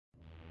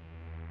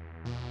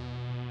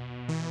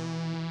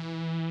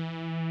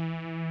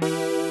Well,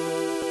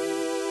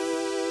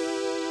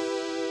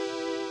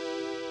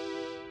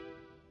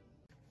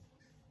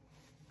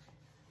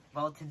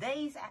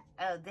 today's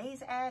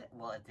ad,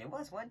 well, if there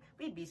was one,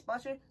 we'd be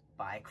sponsored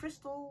by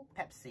Crystal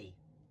Pepsi.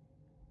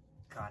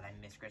 God, I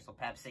miss Crystal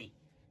Pepsi.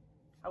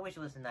 I wish it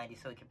was the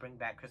 90s so we could bring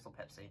back Crystal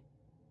Pepsi.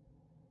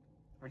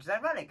 Which is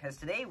ironic, because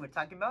today we're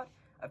talking about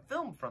a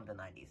film from the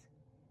 90s.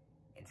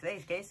 In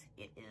today's case,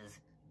 it is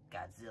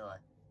Godzilla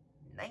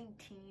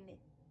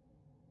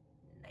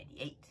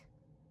 1998.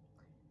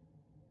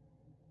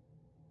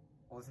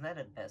 Well, isn't that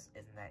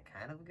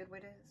kind of a good way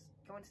to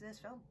go into this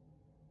film?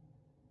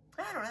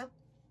 I don't know.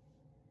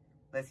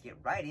 Let's get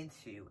right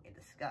into and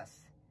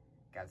discuss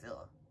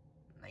Godzilla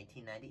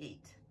 1998.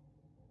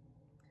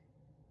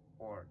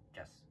 Or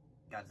just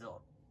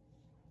Godzilla.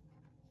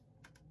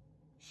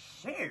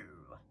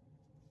 Sure.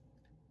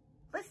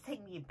 Let's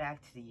take me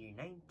back to the year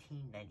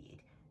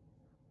 1998.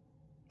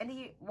 And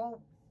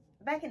well,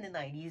 back in the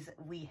 90s,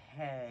 we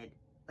had,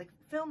 like,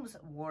 films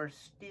were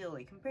still,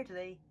 like, compared to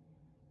today,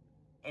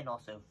 and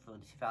also for the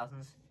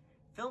 2000s,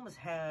 films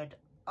had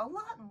a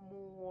lot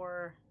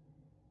more,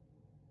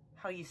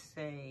 how you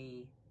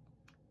say,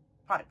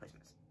 product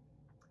placements.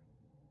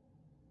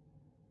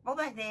 Well,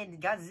 back then,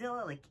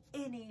 Godzilla, like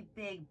any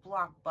big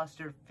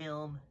blockbuster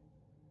film,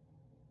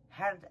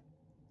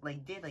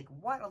 did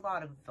what a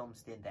lot of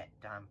films did that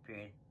time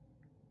period.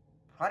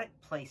 Product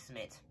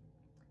placement.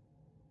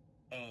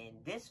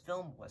 And this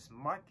film was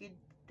marketed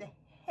the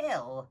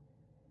hell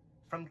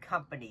from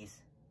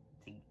companies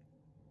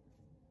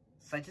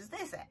such as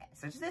this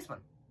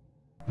one.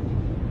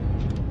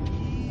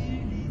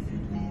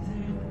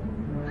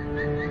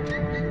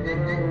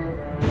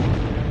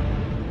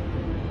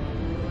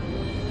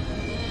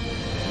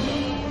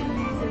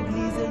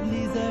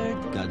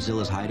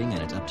 Godzilla's hiding,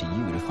 and it's up to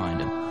you to find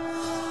him.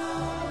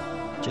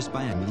 Just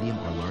buy a medium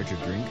or larger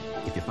drink.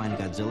 If you find a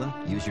Godzilla,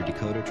 use your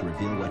decoder to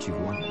reveal what you've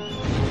won.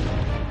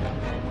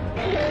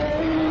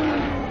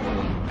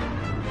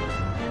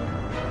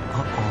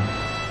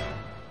 Uh-oh.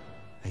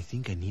 I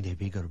think I need a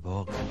bigger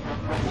box.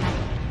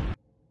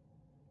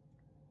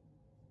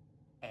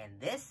 And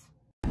this?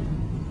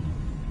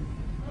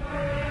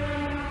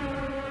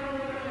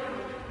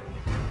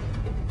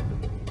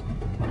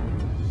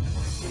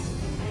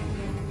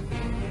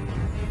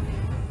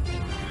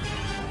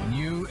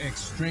 New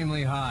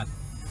extremely hot,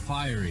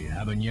 fiery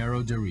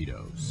habanero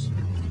Doritos.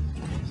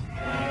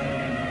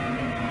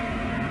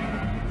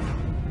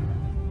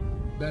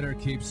 Better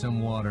keep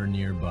some water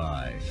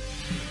nearby.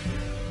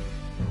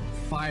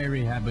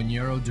 Fiery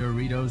habanero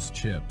Doritos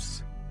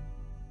chips.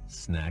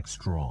 Snack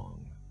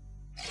strong.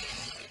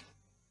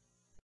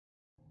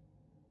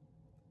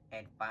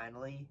 And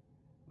finally,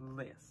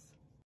 this.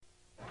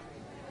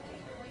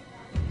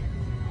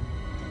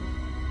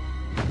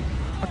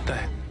 What the?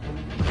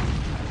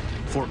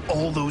 For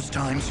all those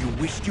times you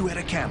wished you had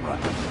a camera,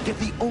 get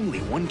the only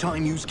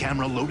one-time use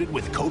camera loaded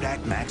with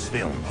Kodak Max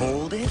film.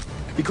 Hold it?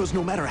 Because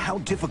no matter how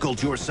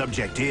difficult your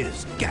subject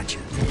is, gotcha.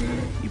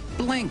 You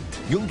blinked.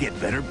 You'll get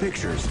better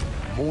pictures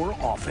more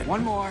often.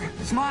 One more.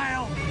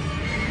 Smile!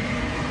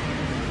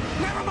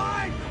 Never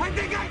mind! I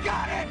think I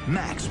got it!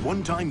 Max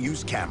one-time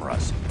use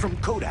cameras from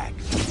Kodak.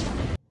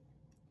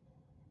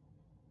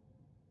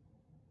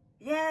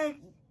 Yeah,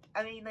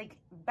 I mean, like,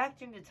 back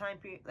during the time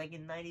period, like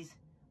in the 90s,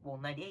 well,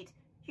 98,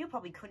 you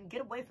probably couldn't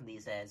get away from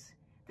these ads.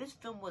 This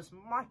film was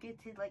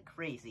marketed like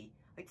crazy.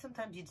 Like,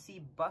 sometimes you'd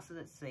see buses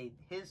that say,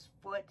 his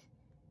foot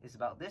is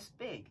about this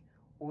big.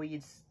 Or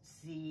you'd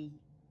see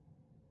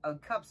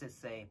cups that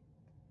say,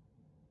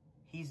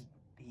 he's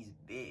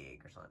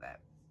big, or something like that.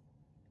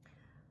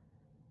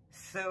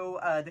 So,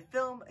 the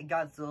film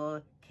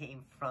Godzilla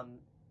came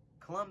from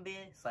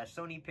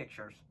Columbia/Sony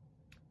Pictures.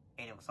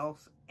 And it was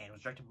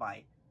directed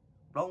by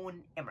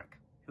Roland Emmerich,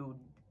 who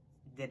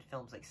did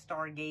films like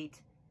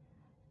Stargate,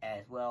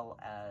 as well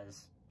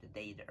as The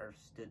Day the Earth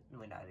Stood, no,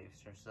 not The Earth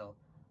Stood Still,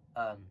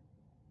 trying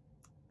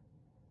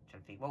to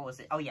think, what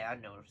was it? Oh yeah, I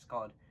know what it's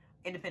called,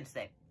 Independence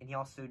Day, and he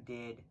also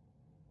did,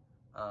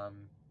 The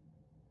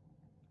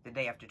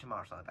Day After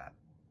Tomorrow, something like that.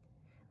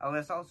 Oh,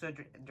 it's also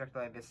directed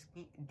by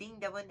Dean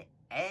Devlin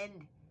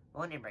and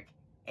Roland Emmerich,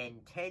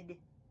 and Ted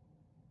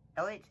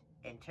Elliott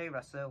and Terry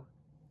Russo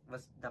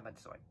was done by the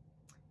story.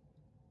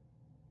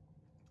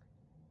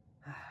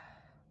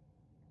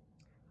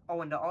 Oh,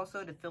 and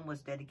also the film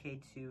was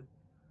dedicated to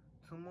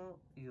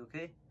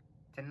Tomoyuki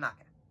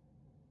Tanaka,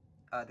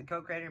 the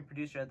co-creator and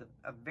producer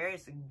of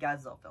various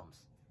Godzilla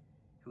films,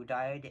 who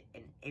died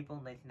in April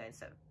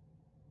 1997.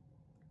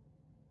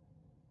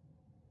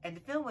 And the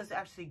film was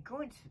actually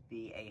going to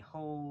be a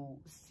whole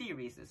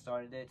series that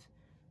started it,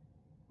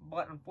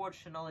 but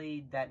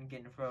unfortunately that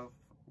didn't go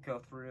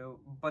through,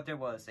 but there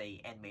was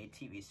a animated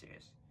TV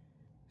series.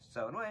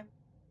 So anyway,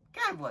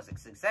 kind of was a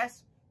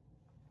success.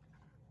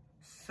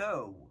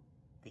 So,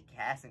 the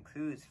cast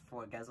includes,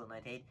 for Godzilla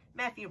 98,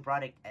 Matthew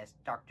Broderick as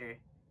Dr.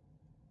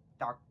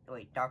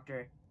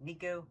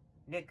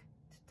 Nick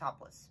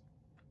Topoulos,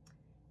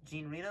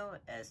 Jean Reno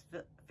as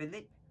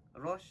Philippe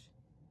Roche,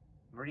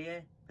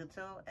 Maria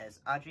Pinto as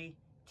Audrey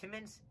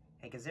Timmons,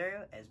 Hank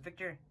Azaria as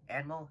Victor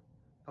Admiral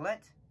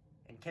Paulette,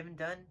 and Kevin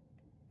Dunn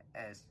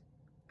as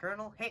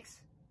Colonel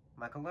Hicks,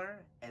 Michael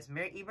Lerner as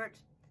Mary Ebert,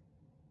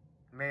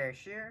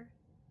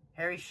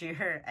 Harry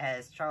Shearer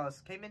as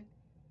Charles Kamen,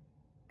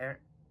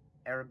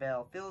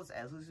 Arabelle Fields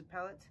as Lucy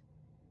Pallet,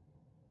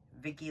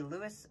 Vicki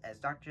Lewis as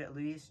Dr.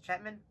 Louise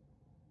Chapman,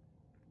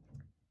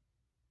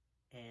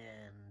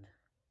 and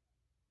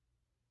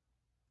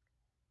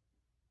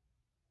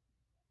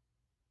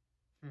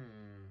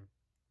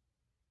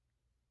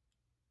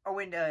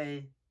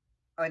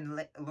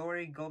and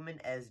Laurie Goldman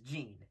as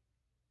Jean.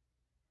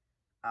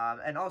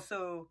 And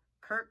also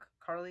Kirk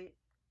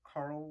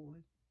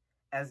Carl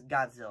as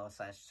Godzilla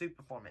 / Suit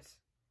Performance,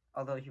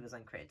 although he was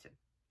uncredited.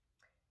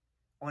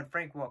 And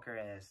Frank Walker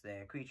as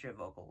the creature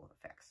vocal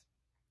effects.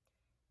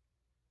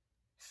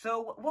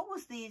 So, what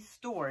was the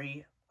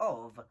story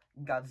of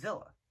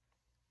Godzilla?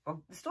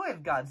 Well, the story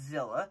of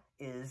Godzilla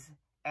is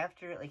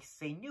after, like,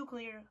 say,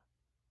 nuclear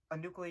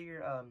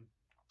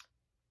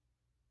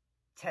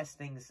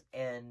testings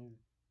in,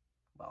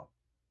 well,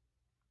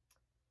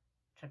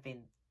 I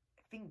think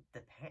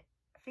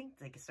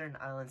like certain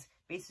islands,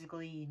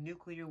 basically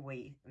nuclear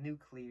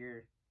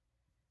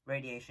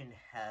radiation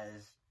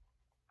has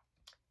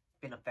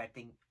been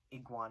affecting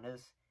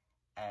iguanas,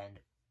 and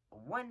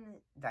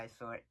one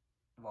dinosaur,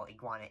 well,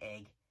 iguana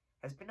egg,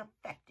 has been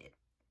affected.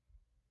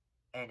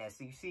 And as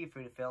you see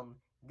through the film,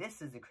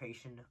 this is the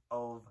creation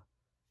of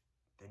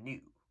the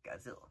new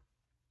Godzilla.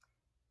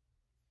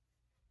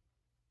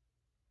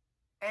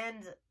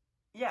 And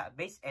yeah,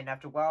 and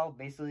after a while,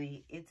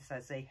 basically, it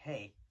decides to say,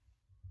 hey,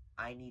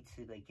 I need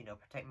to, like, you know,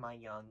 protect my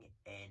young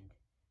and,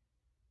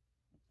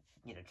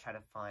 you know, try to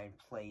find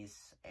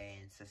place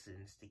and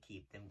sustenance to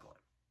keep them going.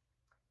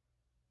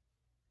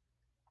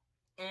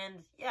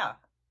 And yeah,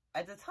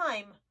 at the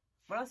time,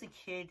 when I was a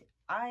kid,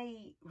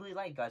 I really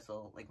liked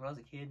Godzilla. Like, when I was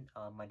a kid,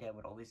 my dad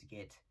would always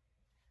get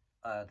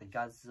the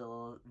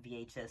Godzilla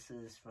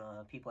VHSs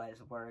from people at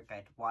his work.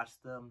 I'd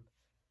watch them.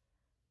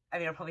 I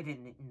mean, I probably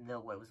didn't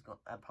know what was going.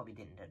 I probably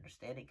didn't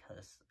understand it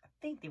because I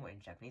think they were in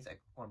Japanese,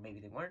 or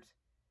maybe they weren't.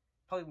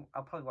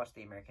 I'll probably watch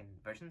the American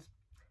versions.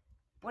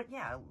 But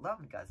yeah, I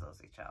loved Godzilla as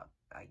a child.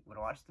 I would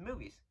watch the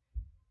movies,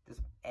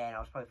 and I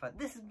was probably fun.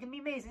 This is gonna be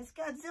amazing. It's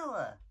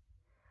Godzilla.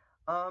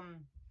 I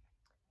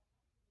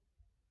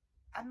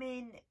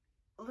mean,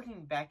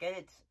 looking back at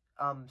it,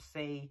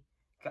 say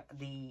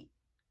the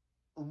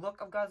look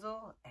of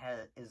Godzilla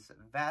is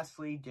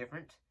vastly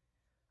different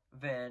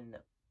than,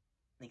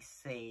 like,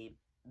 say,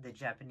 the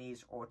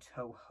Japanese or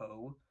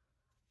Toho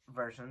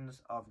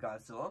versions of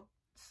Godzilla.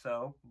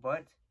 So,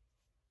 but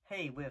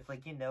hey, with,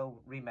 like, you know,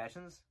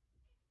 reimagines,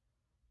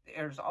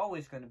 there's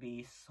always going to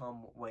be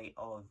some way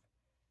of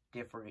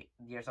different.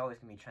 There's always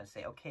going to be trying to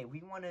say, okay,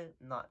 we want to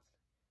not,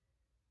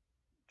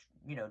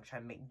 you know, try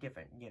to make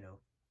different, you know,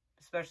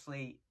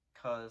 especially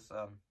because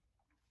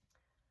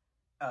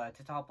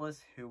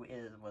Totopoulos, who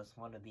was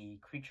one of the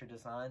creature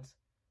designs,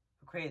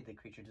 who created the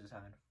creature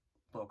design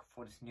look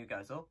for this new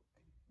Godzilla.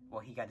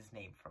 Well, he got his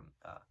name from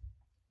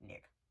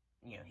Nick.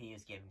 You know, he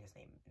is giving his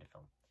name in the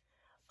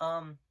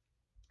film.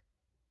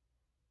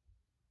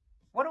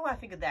 What do I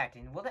think of the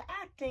acting? Well, the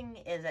acting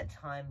is at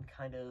times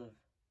kind of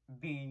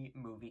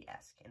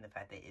B-movie-esque in the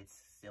fact that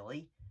it's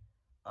silly.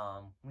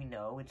 We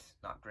know it's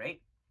not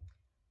great.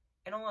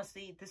 And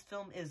honestly, this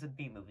film is a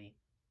B-movie.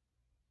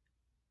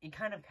 You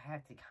kind of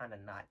have to kind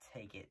of not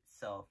take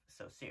itself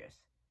so serious.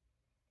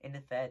 In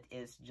the fact,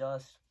 it's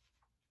just...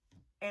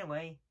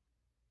 Anyway,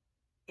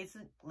 it's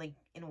like,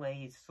 in a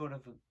way, it's sort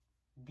of a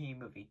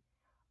B-movie.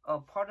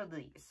 Part of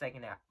the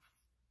second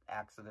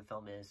acts of the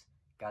film is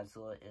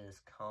Godzilla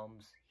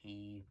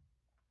he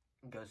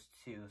goes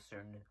to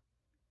certain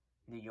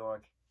New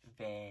York,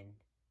 then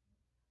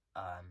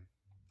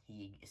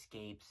he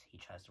escapes, he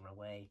tries to run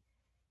away,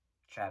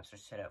 traps are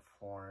set up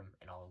for him,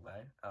 and all of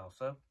that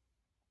also.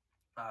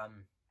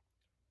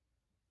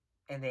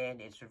 And then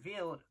it's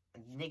revealed,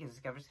 Nick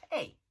discovers,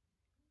 hey,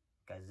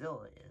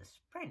 Godzilla is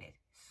pregnant.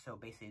 So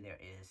basically there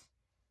is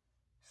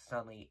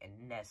suddenly a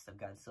nest of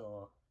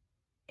Godzilla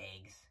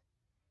eggs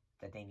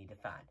that they need to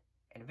find.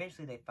 And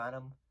eventually they find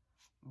them,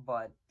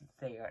 but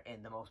they are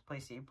in the most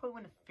place that you probably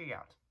want to figure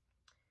out.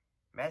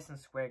 Madison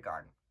Square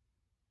Garden.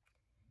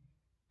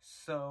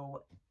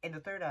 So, in the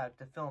third act,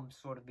 the film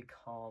sort of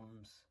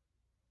becomes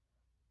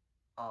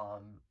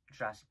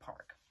Jurassic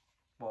Park.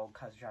 Well,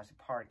 because Jurassic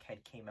Park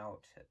came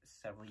out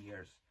several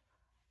years,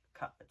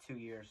 2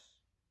 years,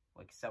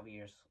 like several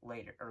years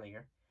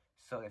earlier.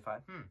 So they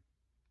thought,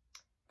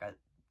 got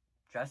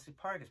Jurassic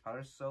Park is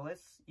popular, so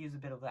let's use a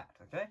bit of that,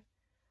 okay?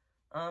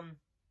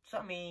 So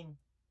I mean,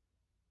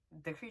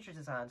 the creature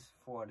designs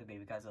for the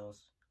baby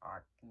Godzillas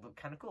look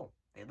kind of cool.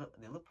 They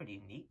look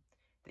pretty neat,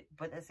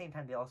 but at the same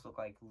time, they also look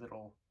like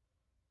little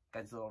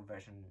Godzilla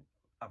version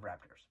of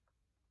raptors.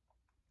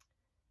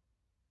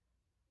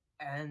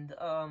 And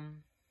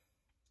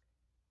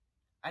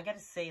I gotta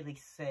say,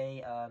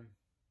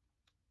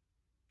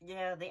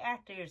 yeah, the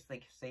actors,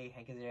 say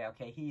Hank Azaria,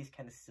 okay, he's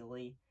kind of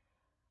silly.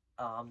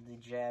 The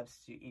jabs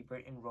to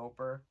Ebert and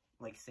Roper,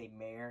 say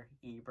Mayor,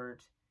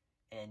 Ebert,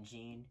 and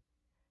Jean,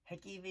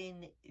 Heck,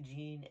 even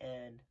Gene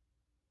and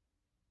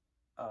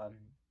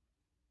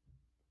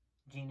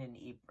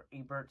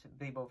Ebert,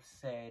 they both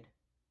said,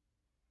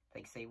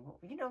 like, say, well,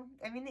 you know,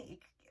 I mean,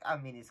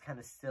 it's kind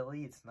of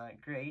silly, it's not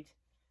great,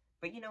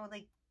 but, you know,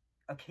 like,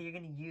 okay, you're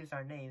gonna use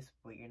our names,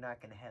 but you're not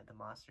gonna have the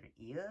monster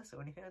eat us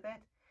or anything like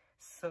that.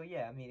 So,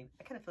 yeah, I mean,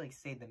 I kind of feel like,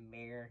 say, the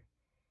mayor,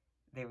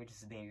 they were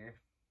just there.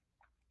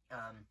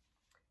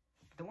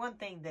 The one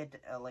thing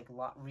that, a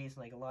lot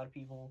of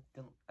people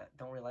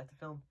don't really like the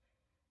film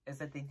is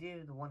that they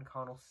do the one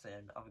cardinal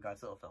sin of a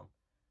Godzilla film.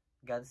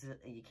 Godzilla,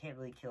 you can't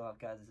really kill off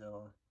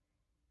Godzilla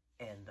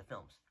in the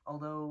films.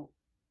 Although,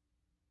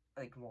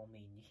 like, well, I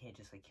mean, you can't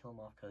just, like, kill him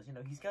off because, you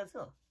know, he's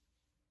Godzilla.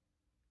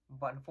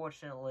 But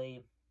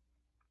unfortunately,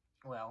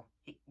 well,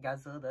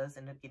 Godzilla does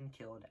end up getting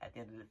killed at the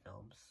end of the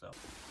film, so.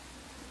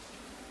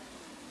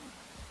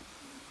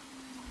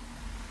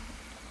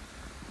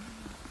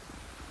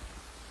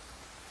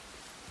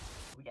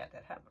 Yeah,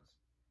 that happens.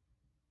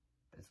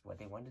 That's what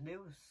they wanted to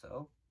do,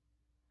 so.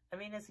 I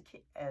mean, as a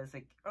kid,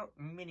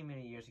 many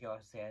years ago,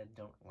 I say I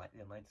didn't like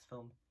this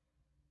film.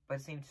 But at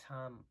the same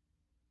time,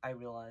 I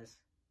realize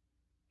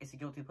it's a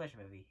guilty pleasure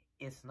movie.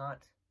 It's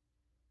not.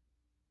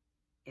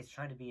 It's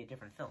trying to be a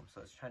different film,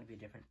 so it's trying to be a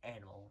different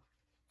animal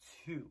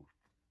to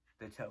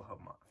the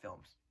Toho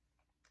films.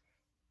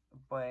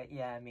 But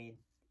yeah, I mean,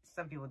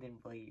 some people didn't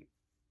really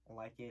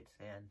like it,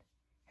 and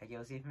heck, it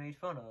was even made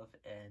fun of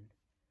in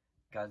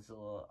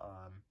Godzilla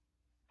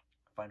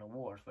Final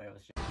Wars, where it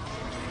was just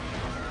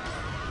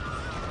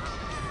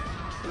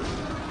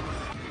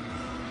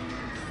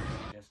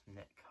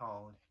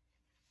called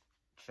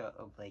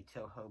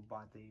Toho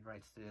bought the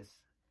rights to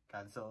this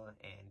Godzilla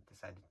and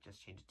decided to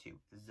just change it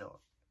to Zilla.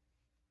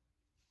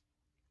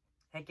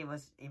 Heck, it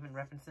was even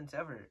referenced into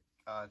other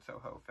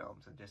Toho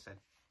films and just said,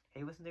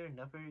 hey, wasn't there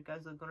another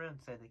Godzilla going around?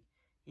 And said, like,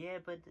 yeah,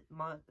 but the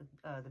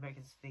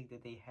Americans think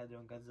that they had their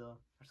own Godzilla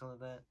or something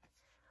like that.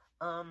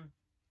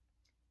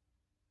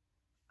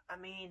 I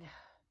mean,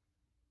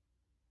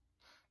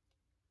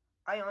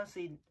 I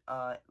honestly,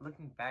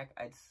 looking back,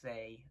 I'd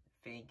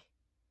think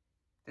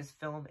this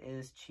film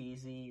is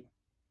cheesy.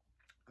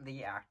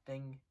 The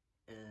acting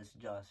is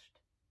just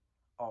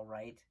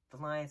alright. The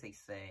lines they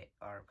say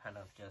are kind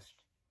of just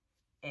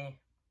eh.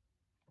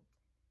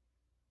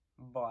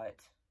 But,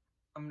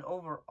 I mean,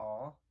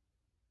 overall,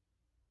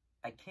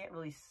 I can't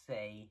really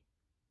say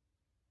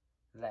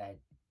that.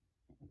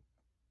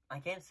 I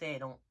can't say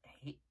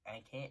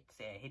I hate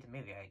the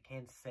movie. I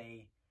can't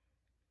say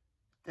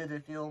that the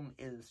film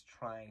is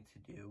trying to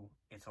do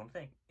its own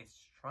thing.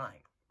 It's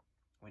trying,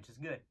 which is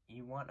good.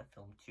 You want a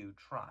film to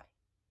try.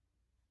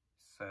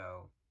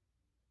 So,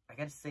 I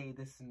gotta say,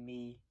 this is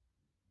me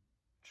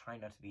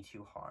trying not to be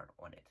too hard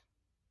on it.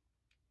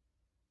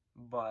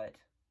 But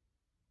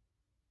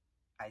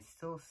I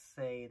still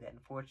say that,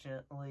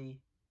 unfortunately,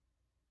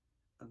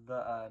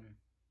 I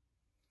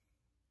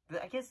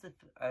guess the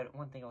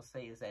one thing I'll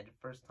say is that the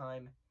first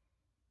time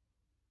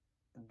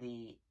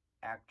the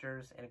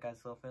actors in a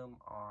Godzilla film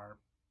are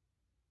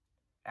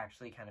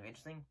actually kind of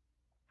interesting.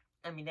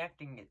 I mean,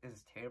 acting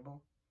is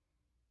terrible,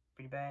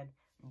 pretty bad,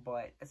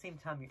 but at the same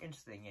time, you're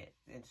interested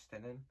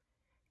in them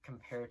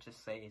compared to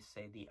say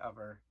the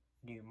other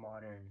new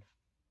modern,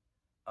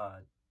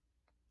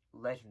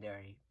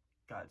 legendary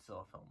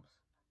Godzilla films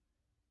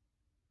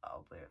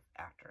with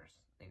actors,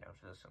 you know,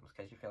 for those films,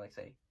 because you feel like,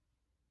 say,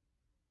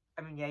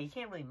 I mean, yeah, you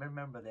can't really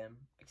remember them,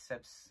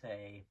 except,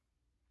 say,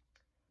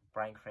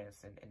 Bryan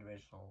Cranston in the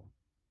original,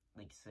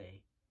 like,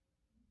 say,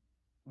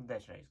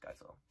 legendary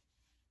Godzilla.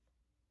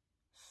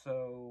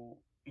 So,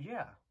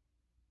 yeah,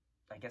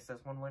 I guess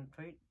that's one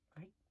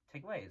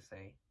takeaway is,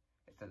 say,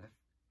 if the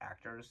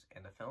actors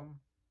in the film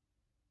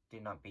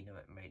did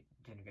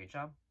a great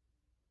job,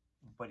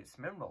 but it's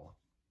memorable.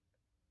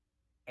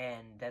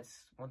 And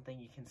that's one thing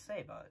you can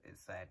say about it,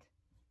 is that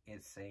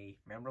it's a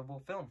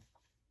memorable film.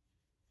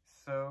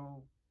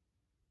 So,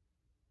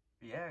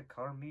 yeah,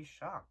 color me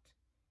shocked.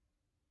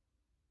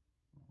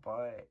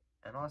 But,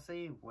 and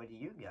honestly, what do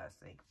you guys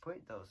think?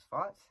 Put those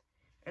thoughts,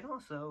 and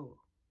also,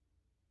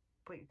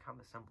 put your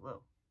comments down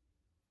below.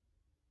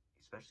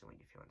 Especially when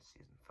you're on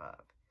Season 5.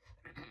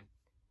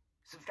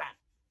 Subscribe!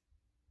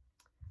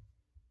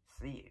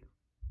 See you.